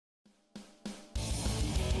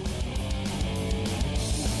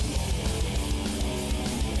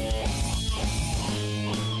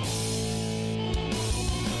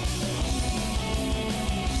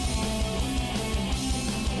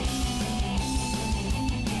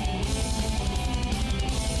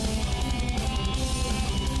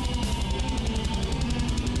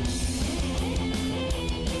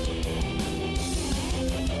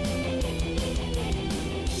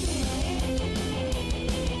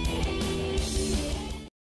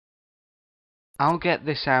I'll get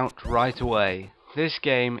this out right away. This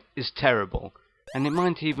game is terrible, and it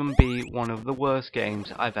might even be one of the worst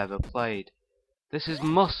games I've ever played. This is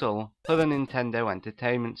Muscle for the Nintendo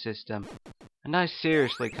Entertainment System, and I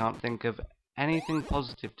seriously can't think of anything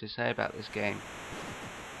positive to say about this game.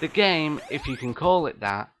 The game, if you can call it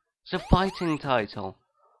that, is a fighting title,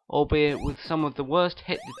 albeit with some of the worst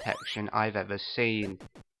hit detection I've ever seen.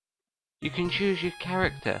 You can choose your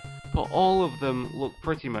character, but all of them look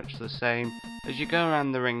pretty much the same as you go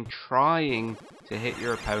around the ring trying to hit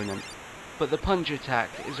your opponent, but the punch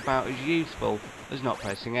attack is about as useful as not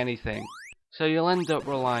pressing anything, so you'll end up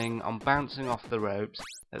relying on bouncing off the ropes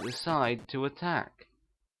at the side to attack.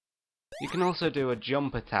 You can also do a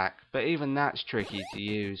jump attack, but even that's tricky to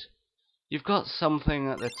use. You've got something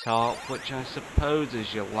at the top, which I suppose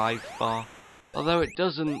is your life bar, although it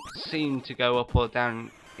doesn't seem to go up or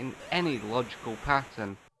down in any logical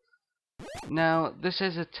pattern. Now, this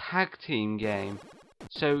is a tag team game,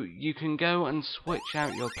 so you can go and switch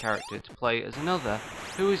out your character to play as another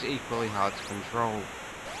who is equally hard to control.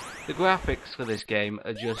 The graphics for this game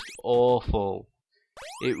are just awful.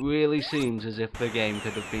 It really seems as if the game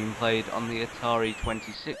could have been played on the Atari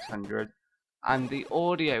 2600, and the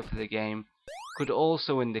audio for the game could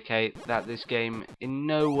also indicate that this game in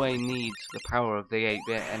no way needs the power of the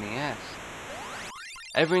 8-bit NES.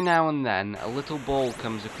 Every now and then, a little ball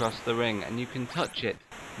comes across the ring and you can touch it,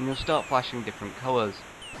 and you'll start flashing different colours,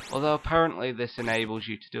 although apparently this enables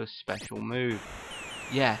you to do a special move.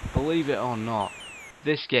 Yeah, believe it or not,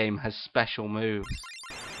 this game has special moves.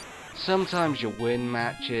 Sometimes you win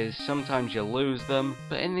matches, sometimes you lose them,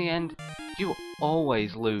 but in the end, you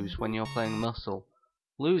always lose when you're playing Muscle.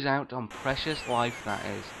 Lose out on precious life, that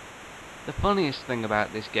is. The funniest thing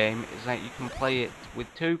about this game is that you can play it with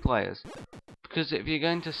 2 players, because if you're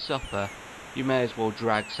going to suffer, you may as well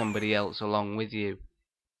drag somebody else along with you.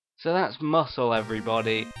 So that's Muscle,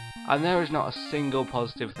 everybody, and there is not a single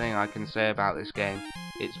positive thing I can say about this game.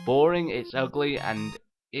 It's boring, it's ugly, and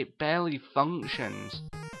it barely functions.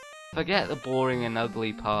 Forget the boring and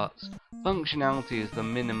ugly parts. Functionality is the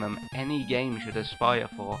minimum any game should aspire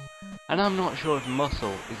for, and I'm not sure if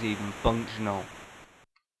Muscle is even functional.